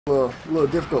little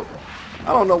difficult. I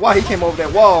don't know why he came over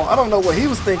that wall. I don't know what he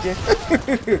was thinking.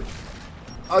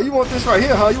 Oh, you want this right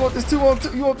here, huh? You want this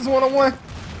 2-on-2? You want this 1-on-1?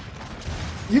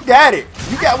 You got it.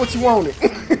 You got what you wanted.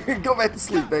 Go back to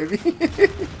sleep, baby.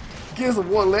 Gears of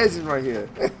War legend right here.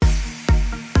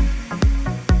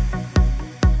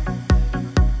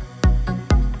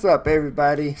 What's up,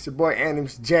 everybody? It's your boy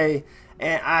AniMusJ,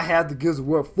 and I have the Gears of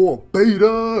War 4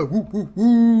 beta. Woo, woo,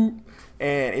 woo.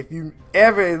 And if you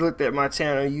ever looked at my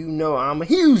channel, you know I'm a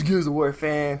huge Gears of War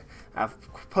fan. I've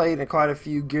played in quite a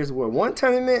few Gears of War 1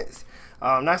 tournaments.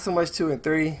 Not so much 2 and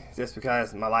 3, just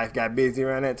because my life got busy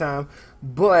around that time.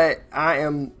 But I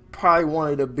am probably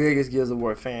one of the biggest Gears of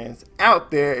War fans out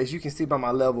there. As you can see by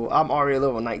my level, I'm already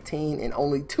level 19 in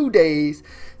only 2 days.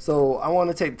 So I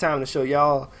want to take the time to show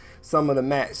y'all some of the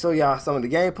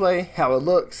gameplay, how it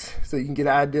looks, so you can get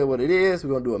an idea what it is.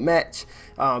 We're gonna do a match.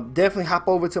 Definitely hop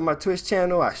over to my Twitch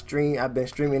channel. I've been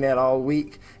streaming that all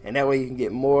week, and that way you can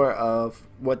get more of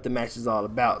what the match is all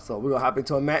about. So we're gonna hop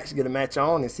into a match, get a match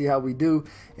on, and see how we do,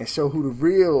 and show who the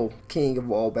real king of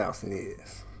wall bouncing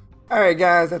is. All right,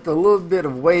 guys. After a little bit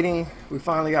of waiting, we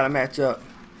finally got a match up.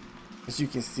 As you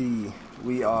can see,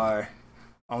 we are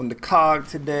on the COG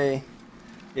today.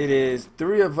 It is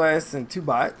 3 of us and 2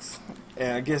 bots,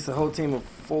 and I guess a whole team of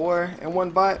 4 and 1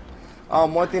 bot.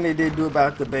 One thing they did do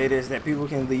about the beta is that people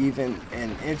can leave and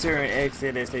enter and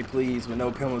exit as they please with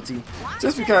no penalty.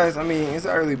 Just because, I mean, it's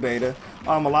an early beta.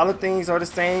 A lot of things are the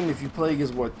same. If you play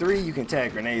Gears of War 3, you can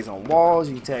tag grenades on walls,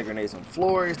 you can tag grenades on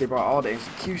floors. They brought all the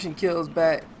execution kills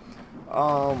back.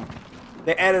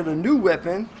 They added a new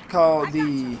weapon called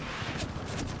the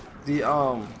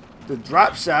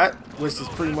drop shot, which is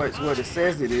pretty much what it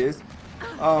says it is.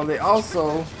 They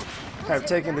also have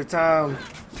taken the time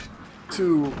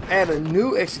to add a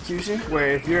new execution where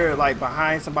if you're like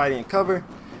behind somebody in cover,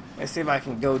 let's see if I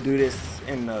can go do this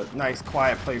in a nice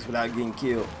quiet place without getting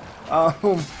killed.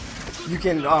 You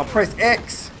can press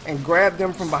X and grab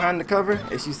them from behind the cover,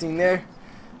 as you've seen there,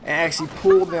 and actually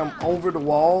pull them over the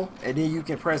wall, and then you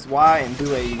can press Y and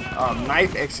do a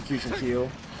knife execution kill,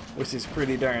 which is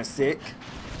pretty darn sick.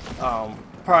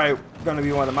 Probably gonna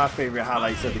be one of my favorite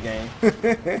highlights of the game.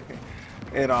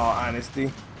 In all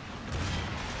honesty,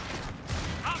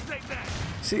 I'll take that.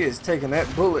 She is taking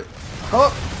that bullet.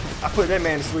 Oh, I put that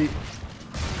man to sleep.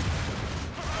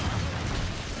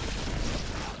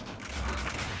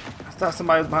 I thought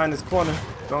somebody was behind this corner.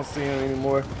 Don't see him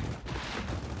anymore.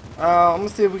 I'm gonna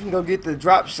see if we can go get the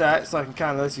drop shot, so I can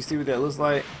kind of let you see what that looks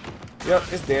like. Yep,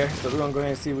 it's there. So we're gonna go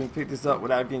ahead and see if we can pick this up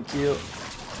without getting killed.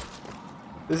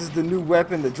 This is the new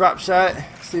weapon, the drop shot.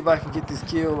 See if I can get this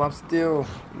kill. I'm still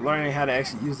learning how to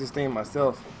actually use this thing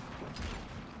myself.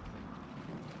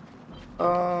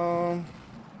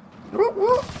 Whoop,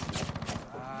 whoop.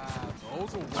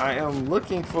 I am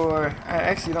looking for. I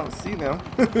actually don't see them.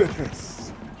 It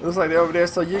looks like they're over there.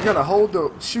 So you're gonna hold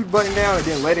the shoot button down and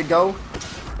then let it go.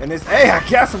 And it's, hey, I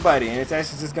got somebody, and it's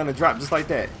actually just gonna drop just like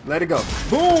that. Let it go.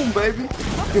 Boom, baby.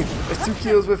 There's 2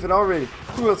 kills with it already.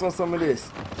 Who else wants some of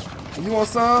this? You want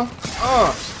some?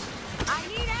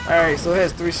 Alright, so it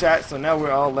has 3 shots, so now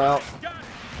we're all out.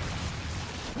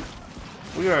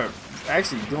 We are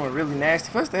actually doing really nasty.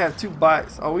 First they have 2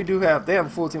 bots. Oh, they have a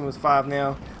full team of 5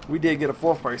 now. We did get a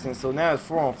 4th person, so now it's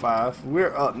 4 on 5.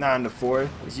 We're up 9-4,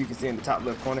 as you can see in the top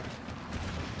left corner.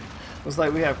 Looks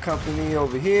like we have company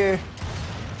over here.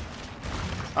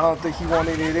 I don't think he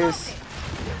wanted any of this.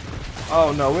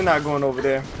 Oh no, we're not going over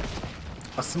there.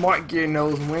 A smart gear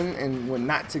knows when and when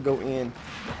not to go in.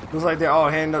 Looks like they're all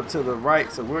heading up to the right,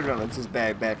 so we're gonna just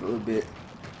back a little bit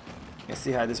and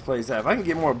see how this plays out. If I can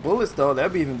get more bullets though,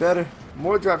 that'd be even better.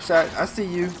 More drop shot. I see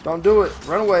you. Don't do it.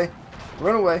 Run away.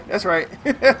 Run away. That's right.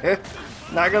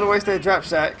 Not gonna waste that drop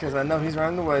shot because I know he's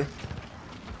running away.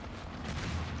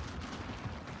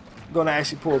 Gonna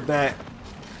actually pull back.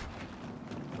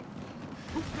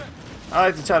 I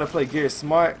like to try to play gear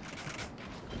smart.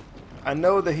 I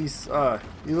know that he looks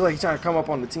like he's trying to come up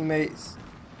on the teammates.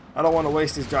 I don't want to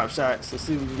waste his drop shot, so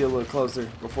see if we can get a little closer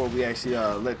before we actually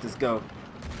let this go.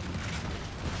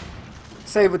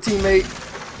 Save a teammate.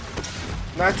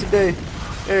 Not today.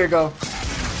 There you go.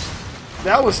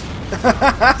 That was...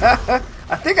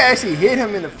 I think I actually hit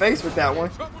him in the face with that one.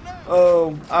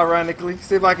 Ironically.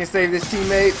 See if I can save this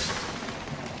teammate.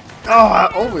 Oh,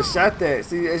 I overshot that.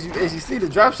 See, as you see the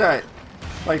drop shot,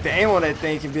 like the aim on that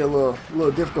thing can be a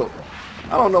little difficult.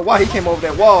 I don't know why he came over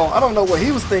that wall. I don't know what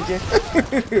he was thinking.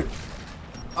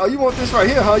 Oh, you want this right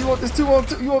here, huh? You want this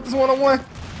 2-on-2? You want this 1-on-1?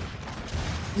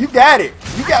 You got it.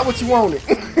 You got what you wanted.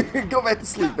 Go back to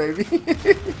sleep, baby.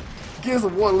 Gears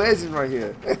of War legend right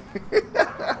here.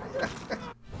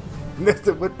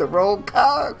 Messing with the wrong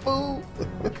card, fool.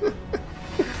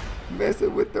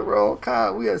 Messing with the wrong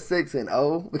card. We are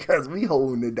 6-0 because we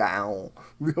holding it down.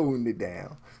 We holding it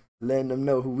down. Letting them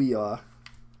know who we are.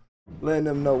 Letting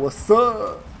them know what's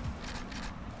up.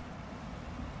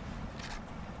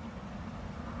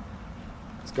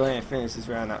 Let's go ahead and finish this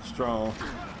round out strong.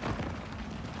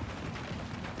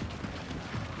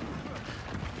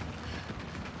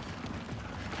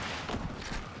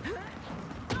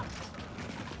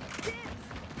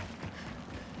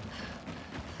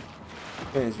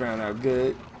 Finish round out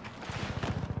good.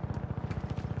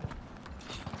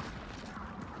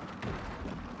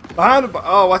 Behind the,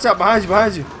 oh, watch out, behind you,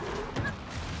 behind you.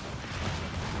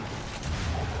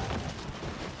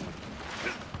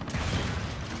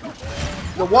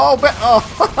 The wall back. Oh.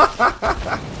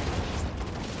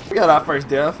 We got our first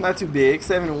death. Not too big.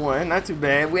 7-1. Not too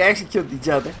bad. We actually killed each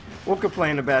other. Won't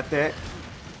complain about that.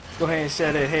 Go ahead and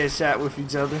share that headshot with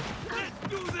each other.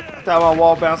 I thought my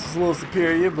wall bounce was a little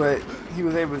superior, but he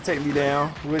was able to take me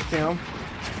down with him.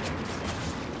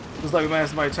 Looks like we might have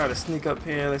somebody try to sneak up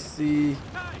here. Let's see.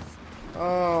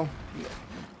 I'm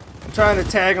trying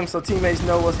to tag him so teammates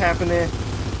know what's happening.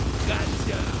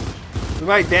 We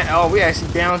might we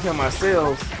actually downed him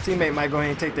ourselves. Teammate might go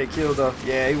ahead and take that kill though.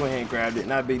 Yeah, he went ahead and grabbed it.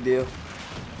 Not a big deal.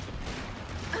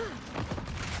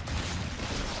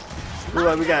 Look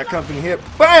like we got a company hit.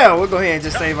 Bam! We'll go ahead and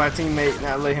just save our teammate,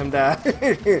 not let him die.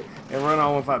 And run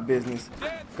on with our business.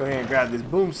 Go ahead and grab this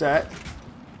boom shot.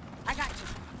 I got you.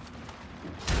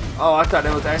 Oh, I thought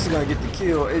that was actually going to get the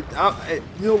kill.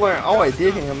 You'll learn. Oh, it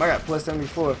did him. I got plus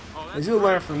 74. As you'll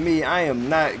learn from me, I am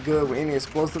not good with any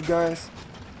explosive guns.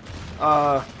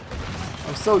 I'm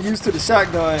so used to the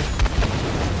shotgun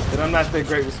that I'm not that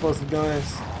great with explosive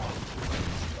guns.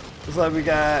 Looks like we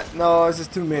got... No, it's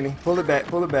just too many. Pull it back.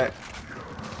 Pull it back.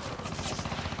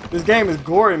 This game is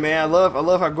gory, man. I love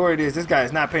how gory it is. This guy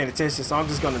is not paying attention, so I'm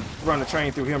just going to run the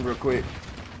train through him real quick.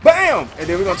 Bam! And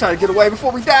then we're going to try to get away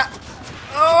before we die.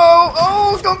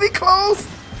 Oh, it's going to be close.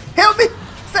 Help me.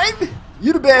 Save me.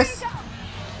 You the best.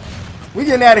 We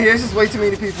getting out of here. It's just way too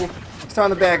many people. It's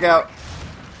time to back out.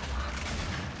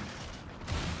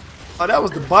 Oh, that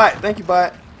was the bot. Thank you,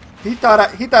 bot. He thought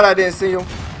I didn't see him,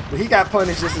 but he got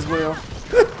punished just as well.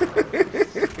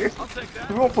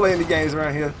 We won't play any games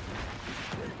around here.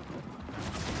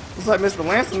 Looks like Mr.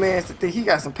 Lancer Man think he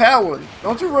got some power.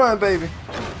 Don't you run, baby.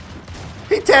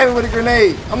 He tagged me with a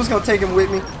grenade. I'm just gonna take him with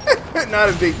me. Not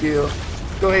a big deal.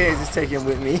 Go ahead and just take him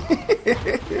with me.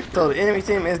 So the enemy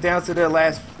team is down to their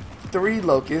last 3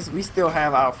 locusts. We still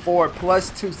have our 4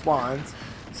 plus 2 spawns.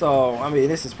 So I mean,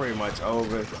 this is pretty much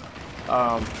over.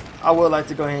 I would like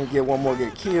to go ahead and get one more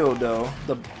get killed though.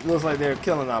 Looks like they're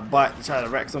killing our bot to try to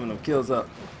rack some of them kills up.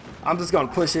 I'm just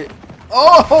gonna push it.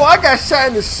 Oh, I got shot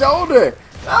in the shoulder.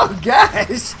 Oh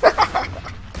gosh.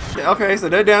 Okay, so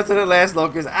they're down to the last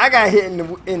locust. I got hit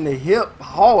in the hip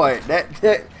hard.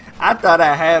 That I thought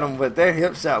I had him, but that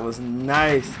hip shot was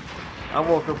nice. I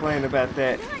won't complain about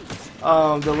that.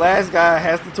 The last guy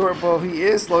has the turret. He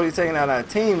is slowly taking out our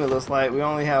team. It looks like we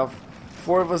only have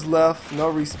 4 of us left.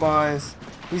 No respawns.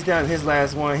 He's down to his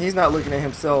last one. He's not looking at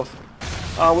himself.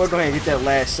 We're going to get that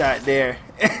last shot there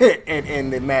and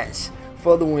end the match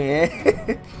for the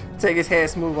win. Take his head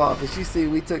smooth off. As you see,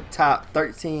 we took top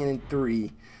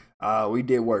 13-3. We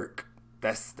did work.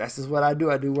 That's just what I do.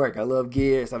 I do work. I love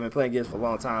Gears. I've been playing Gears for a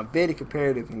long time. Very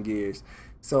competitive in Gears.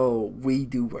 So we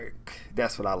do work.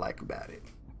 That's what I like about it.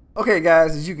 Okay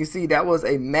guys, as you can see, that was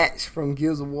a match from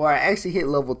Gears of War. I actually hit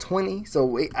level 20, so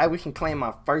we can claim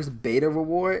my first beta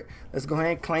reward. Let's go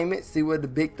ahead and claim it, see what the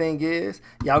big thing is.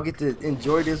 Y'all get to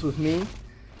enjoy this with me.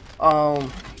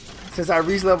 Since I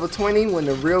reached level 20, when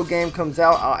the real game comes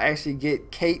out, I'll actually get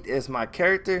Kate as my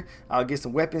character. I'll get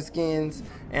some weapon skins,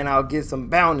 and I'll get some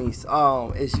bounties.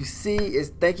 As you see,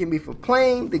 it's thanking me for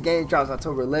playing. The game drops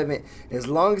October 11th. As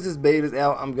long as this beta is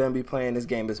out, I'm going to be playing this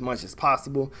game as much as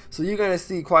possible. So you're going to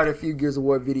see quite a few Gears of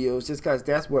War videos, just because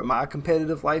that's where my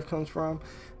competitive life comes from.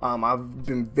 I've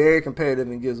been very competitive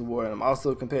in Gears of War, and I'm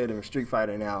also competitive in Street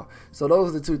Fighter now. So those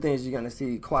are the 2 things you're going to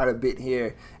see quite a bit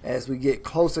here as we get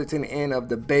closer to the end of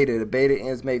the beta. The beta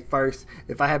ends May 1st.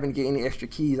 If I happen to get any extra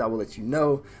keys, I will let you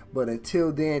know. But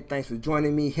until then, thanks for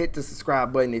joining me. Hit the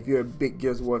subscribe button if you're a big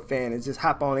Gears of War fan, and just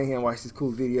hop on in here and watch these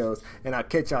cool videos. And I'll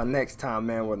catch y'all next time,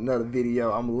 man, with another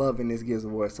video. I'm loving this Gears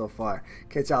of War so far.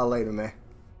 Catch y'all later, man.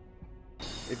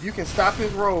 If you can stop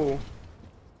his roll.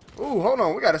 Ooh, hold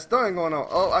on. We got a stun going on.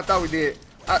 Oh, I thought we did.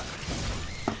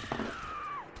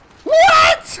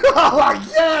 What? Oh my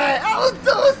god. I was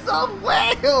doing so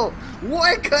well.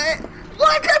 One cut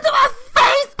to my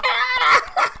face.